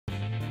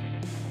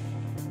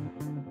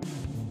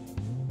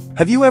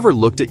Have you ever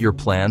looked at your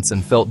plants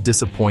and felt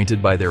disappointed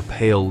by their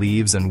pale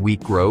leaves and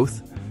weak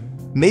growth?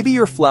 Maybe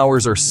your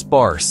flowers are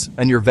sparse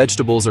and your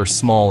vegetables are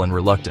small and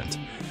reluctant.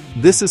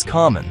 This is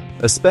common,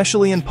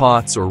 especially in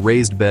pots or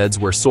raised beds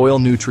where soil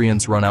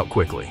nutrients run out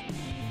quickly.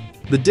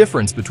 The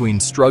difference between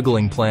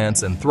struggling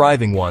plants and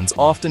thriving ones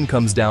often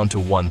comes down to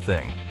one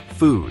thing: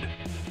 food.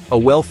 A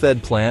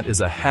well-fed plant is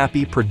a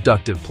happy,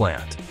 productive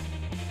plant.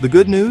 The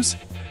good news?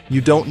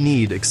 You don't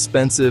need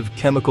expensive,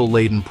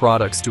 chemical-laden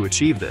products to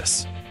achieve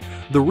this.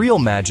 The real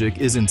magic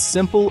is in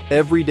simple,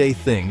 everyday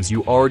things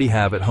you already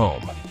have at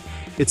home.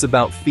 It's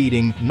about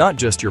feeding not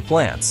just your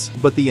plants,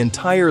 but the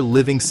entire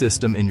living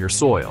system in your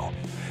soil.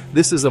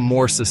 This is a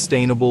more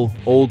sustainable,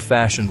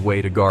 old-fashioned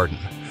way to garden,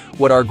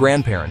 what our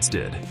grandparents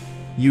did,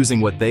 using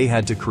what they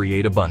had to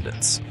create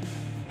abundance.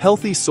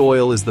 Healthy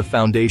soil is the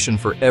foundation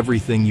for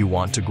everything you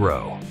want to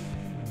grow.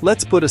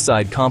 Let's put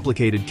aside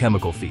complicated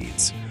chemical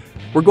feeds.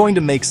 We're going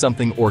to make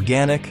something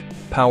organic,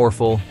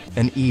 powerful,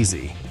 and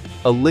easy.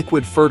 A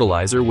liquid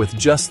fertilizer with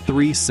just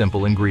 3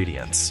 simple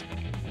ingredients.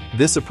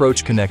 This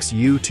approach connects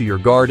you to your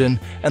garden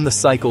and the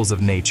cycles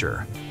of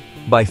nature.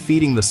 By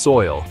feeding the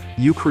soil,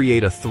 you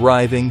create a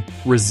thriving,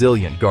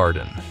 resilient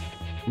garden.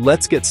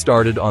 Let's get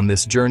started on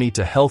this journey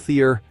to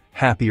healthier,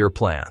 happier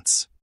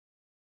plants.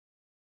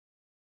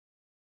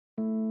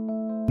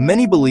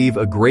 Many believe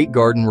a great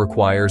garden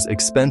requires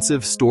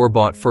expensive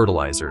store-bought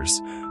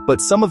fertilizers, but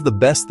some of the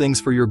best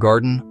things for your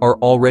garden are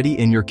already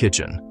in your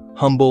kitchen.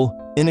 Humble,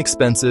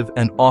 inexpensive,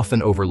 and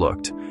often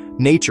overlooked.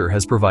 Nature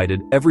has provided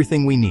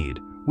everything we need.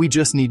 We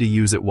just need to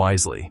use it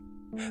wisely.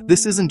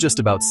 This isn't just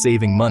about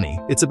saving money,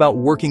 it's about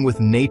working with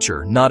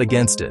nature, not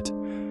against it.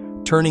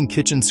 Turning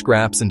kitchen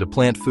scraps into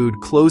plant food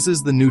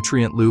closes the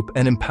nutrient loop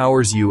and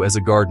empowers you as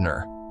a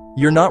gardener.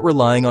 You're not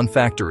relying on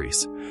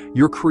factories.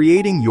 You're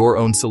creating your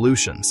own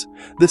solutions.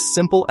 This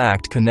simple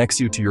act connects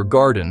you to your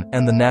garden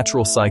and the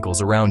natural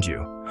cycles around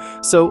you.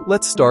 So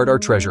let's start our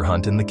treasure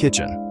hunt in the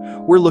kitchen.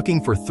 We're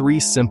looking for 3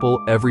 simple,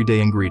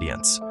 everyday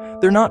ingredients.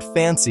 They're not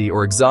fancy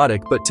or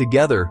exotic, but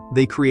together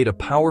they create a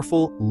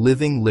powerful,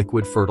 living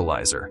liquid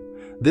fertilizer.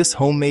 This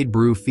homemade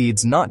brew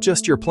feeds not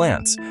just your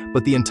plants,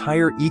 but the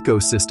entire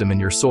ecosystem in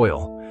your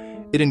soil.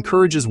 It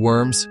encourages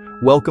worms,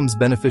 welcomes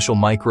beneficial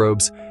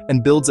microbes,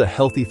 and builds a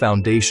healthy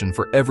foundation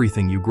for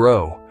everything you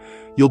grow.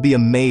 You'll be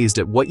amazed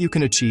at what you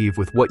can achieve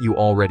with what you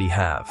already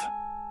have.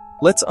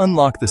 Let's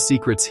unlock the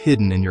secrets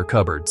hidden in your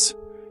cupboards.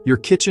 Your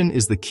kitchen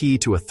is the key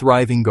to a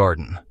thriving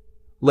garden.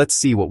 Let's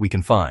see what we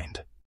can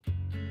find.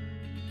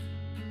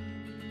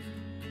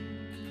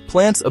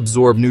 Plants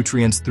absorb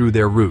nutrients through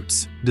their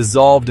roots,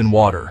 dissolved in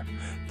water.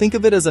 Think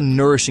of it as a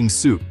nourishing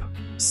soup.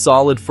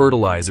 Solid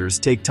fertilizers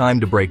take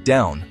time to break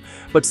down,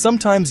 but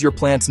sometimes your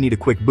plants need a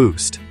quick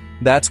boost.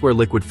 That's where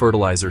liquid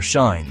fertilizer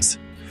shines.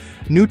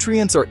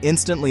 Nutrients are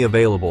instantly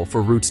available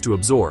for roots to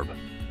absorb.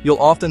 You'll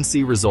often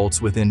see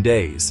results within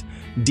days: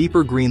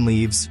 deeper green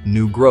leaves,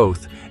 new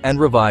growth, and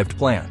revived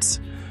plants.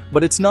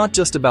 But it's not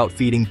just about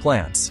feeding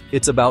plants,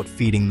 it's about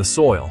feeding the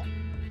soil.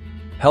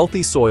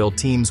 Healthy soil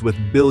teems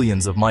with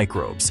billions of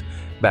microbes,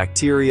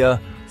 bacteria,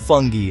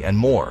 fungi, and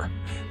more,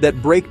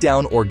 that break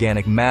down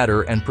organic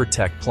matter and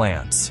protect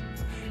plants.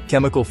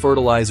 Chemical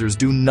fertilizers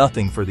do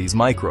nothing for these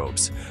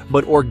microbes,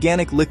 but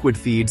organic liquid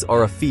feeds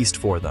are a feast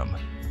for them.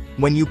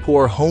 When you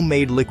pour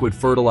homemade liquid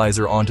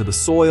fertilizer onto the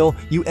soil,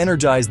 you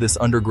energize this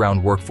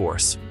underground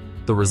workforce.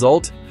 The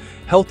result?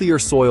 Healthier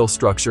soil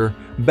structure,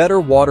 better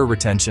water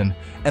retention,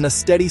 and a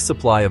steady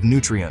supply of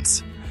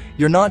nutrients.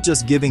 You're not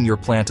just giving your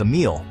plant a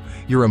meal,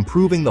 you're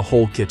improving the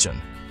whole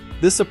kitchen.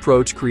 This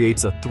approach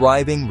creates a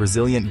thriving,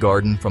 resilient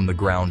garden from the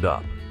ground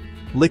up.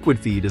 Liquid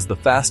feed is the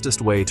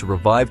fastest way to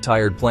revive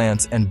tired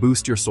plants and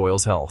boost your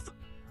soil's health.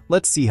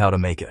 Let's see how to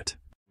make it.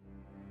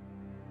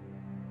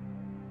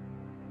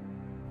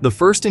 The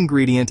first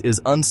ingredient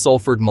is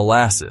unsulfured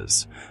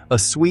molasses, a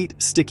sweet,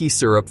 sticky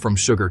syrup from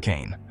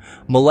sugarcane.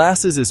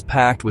 Molasses is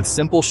packed with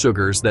simple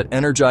sugars that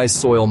energize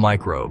soil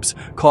microbes,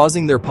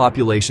 causing their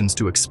populations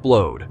to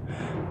explode.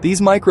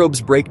 These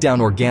microbes break down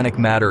organic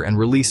matter and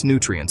release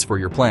nutrients for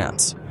your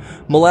plants.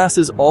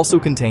 Molasses also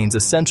contains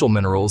essential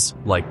minerals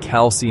like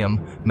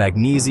calcium,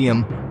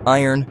 magnesium,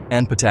 iron,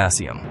 and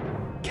potassium.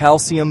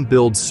 Calcium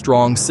builds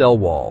strong cell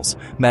walls,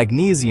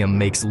 magnesium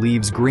makes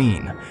leaves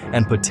green,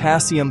 and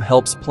potassium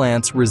helps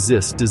plants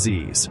resist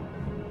disease.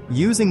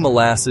 Using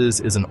molasses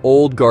is an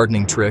old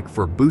gardening trick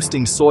for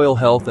boosting soil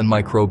health and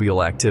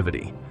microbial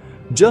activity.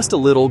 Just a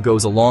little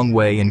goes a long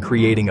way in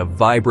creating a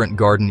vibrant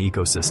garden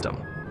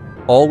ecosystem.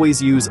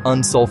 Always use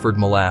unsulfured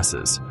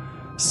molasses.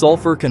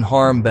 Sulfur can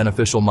harm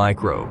beneficial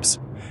microbes.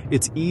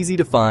 It's easy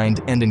to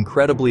find and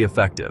incredibly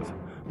effective.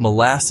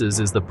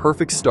 Molasses is the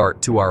perfect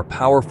start to our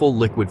powerful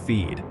liquid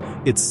feed.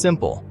 It's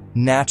simple,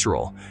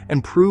 natural,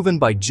 and proven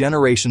by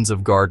generations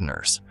of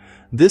gardeners.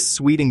 This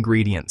sweet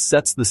ingredient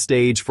sets the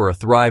stage for a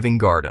thriving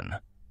garden.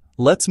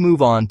 Let's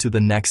move on to the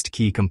next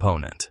key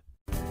component.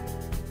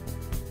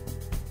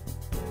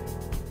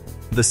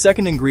 The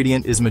second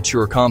ingredient is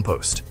mature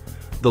compost,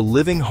 the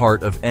living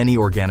heart of any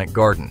organic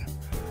garden.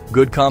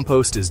 Good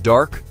compost is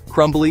dark,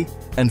 crumbly,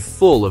 and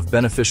full of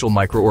beneficial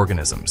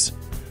microorganisms.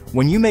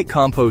 When you make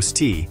compost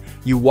tea,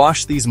 you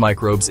wash these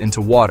microbes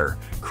into water,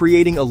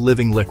 creating a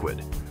living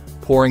liquid.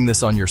 Pouring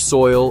this on your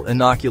soil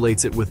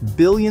inoculates it with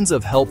billions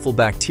of helpful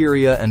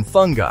bacteria and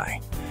fungi.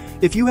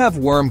 If you have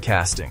worm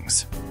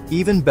castings,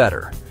 even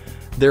better.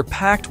 They're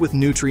packed with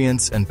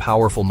nutrients and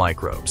powerful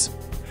microbes.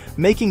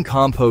 Making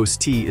compost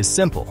tea is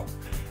simple.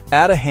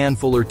 Add a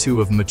handful or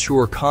two of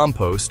mature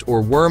compost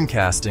or worm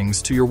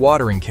castings to your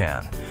watering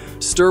can.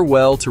 Stir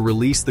well to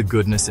release the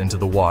goodness into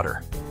the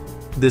water.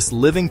 This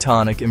living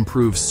tonic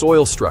improves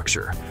soil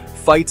structure,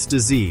 fights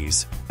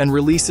disease, and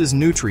releases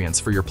nutrients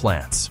for your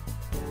plants.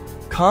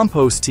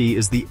 Compost tea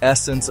is the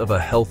essence of a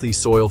healthy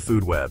soil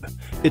food web.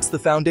 It's the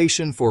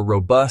foundation for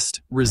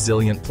robust,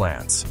 resilient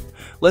plants.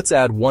 Let's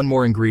add one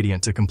more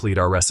ingredient to complete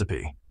our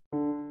recipe.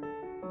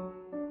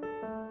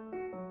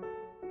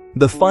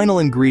 The final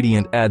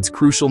ingredient adds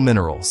crucial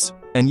minerals,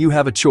 and you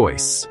have a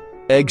choice: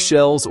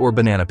 eggshells or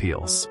banana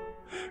peels.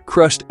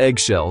 Crushed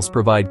eggshells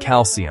provide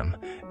calcium,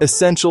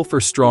 essential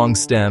for strong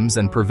stems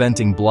and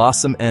preventing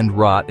blossom end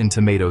rot in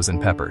tomatoes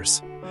and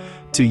peppers.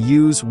 To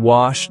use,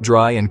 wash,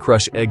 dry, and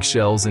crush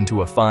eggshells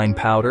into a fine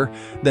powder,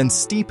 then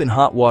steep in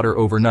hot water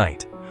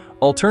overnight.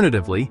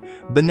 Alternatively,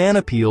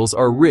 banana peels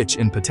are rich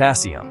in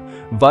potassium,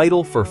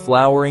 vital for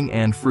flowering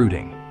and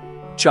fruiting.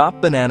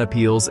 Chop banana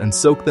peels and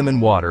soak them in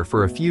water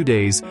for a few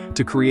days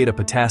to create a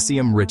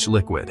potassium-rich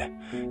liquid.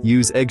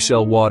 Use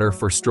eggshell water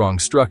for strong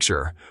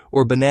structure,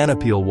 or banana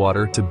peel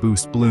water to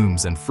boost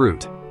blooms and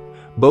fruit.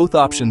 Both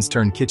options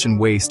turn kitchen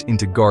waste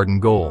into garden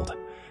gold.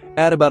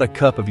 Add about a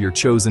cup of your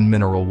chosen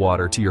mineral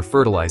water to your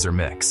fertilizer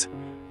mix.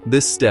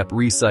 This step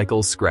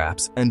recycles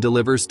scraps and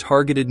delivers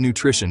targeted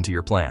nutrition to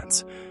your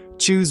plants.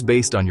 Choose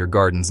based on your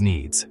garden's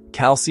needs: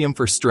 calcium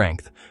for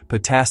strength,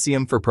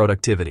 potassium for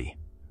productivity.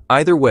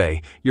 Either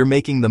way, you're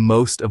making the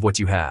most of what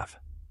you have.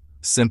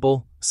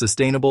 Simple,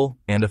 sustainable,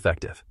 and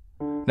effective.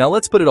 Now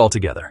let's put it all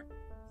together.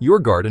 Your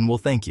garden will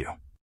thank you.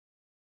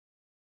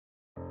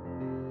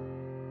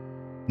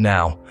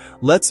 Now,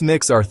 let's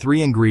mix our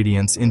 3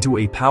 ingredients into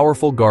a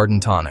powerful garden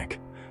tonic.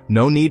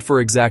 No need for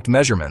exact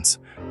measurements.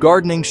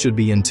 Gardening should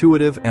be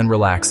intuitive and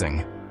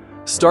relaxing.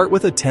 Start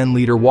with a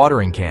 10-liter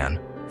watering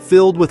can,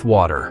 filled with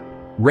water.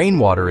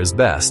 Rainwater is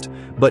best,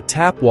 but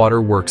tap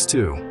water works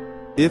too.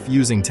 If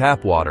using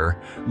tap water,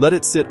 let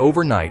it sit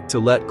overnight to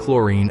let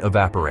chlorine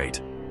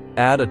evaporate.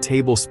 Add a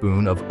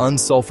tablespoon of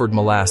unsulfured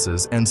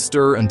molasses and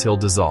stir until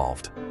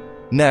dissolved.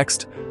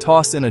 Next,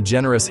 toss in a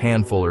generous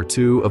handful or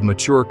 2 of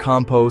mature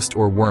compost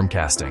or worm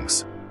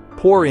castings.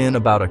 Pour in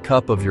about a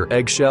cup of your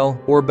eggshell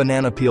or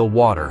banana peel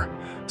water.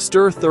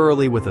 Stir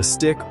thoroughly with a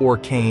stick or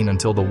cane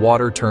until the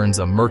water turns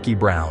a murky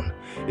brown.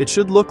 It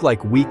should look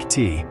like weak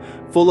tea,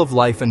 full of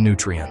life and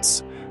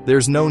nutrients.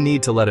 There's no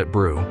need to let it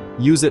brew.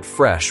 Use it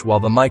fresh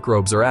while the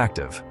microbes are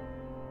active.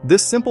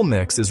 This simple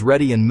mix is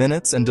ready in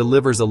minutes and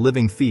delivers a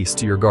living feast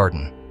to your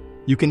garden.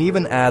 You can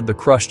even add the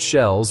crushed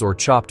shells or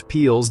chopped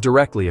peels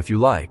directly if you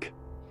like.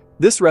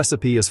 This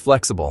recipe is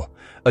flexible.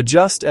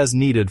 Adjust as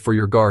needed for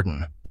your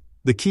garden.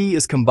 The key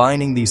is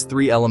combining these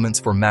 3 elements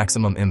for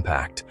maximum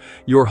impact.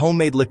 Your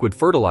homemade liquid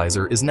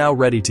fertilizer is now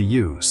ready to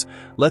use.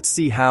 Let's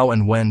see how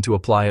and when to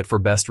apply it for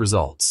best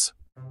results.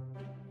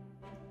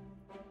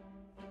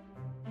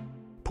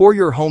 Pour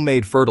your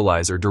homemade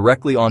fertilizer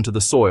directly onto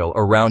the soil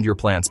around your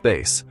plant's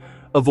base.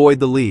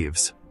 Avoid the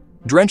leaves.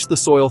 Drench the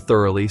soil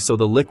thoroughly so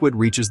the liquid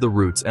reaches the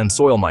roots and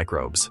soil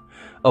microbes.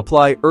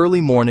 Apply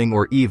early morning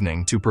or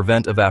evening to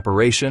prevent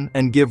evaporation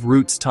and give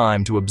roots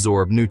time to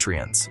absorb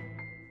nutrients.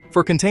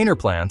 For container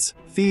plants,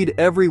 feed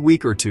every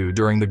week or 2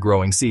 during the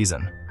growing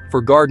season.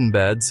 For garden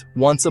beds,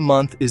 once a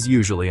month is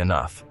usually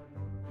enough.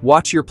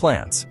 Watch your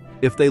plants.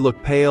 If they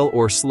look pale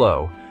or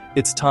slow,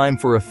 it's time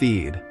for a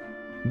feed.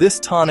 This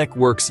tonic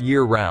works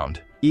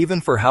year-round,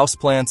 even for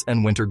houseplants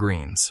and winter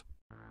greens.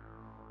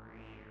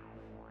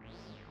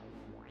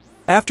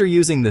 After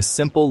using this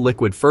simple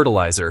liquid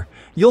fertilizer,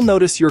 you'll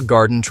notice your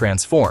garden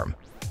transform.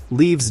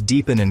 Leaves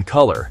deepen in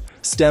color,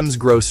 stems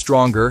grow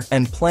stronger,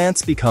 and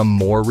plants become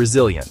more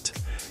resilient.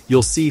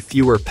 You'll see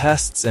fewer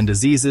pests and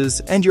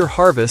diseases, and your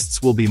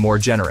harvests will be more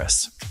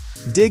generous.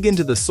 Dig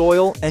into the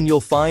soil and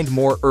you'll find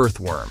more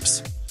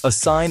earthworms, a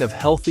sign of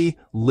healthy,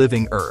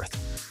 living earth.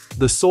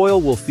 The soil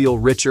will feel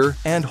richer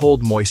and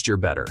hold moisture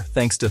better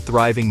thanks to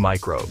thriving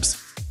microbes.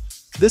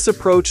 This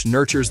approach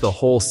nurtures the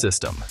whole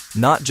system,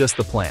 not just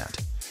the plant.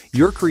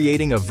 You're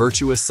creating a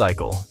virtuous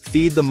cycle.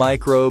 Feed the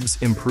microbes,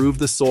 improve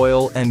the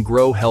soil, and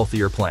grow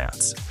healthier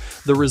plants.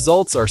 The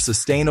results are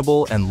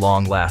sustainable and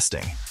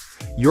long-lasting.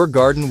 Your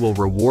garden will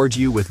reward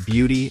you with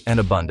beauty and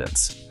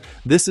abundance.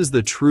 This is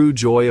the true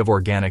joy of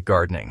organic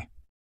gardening.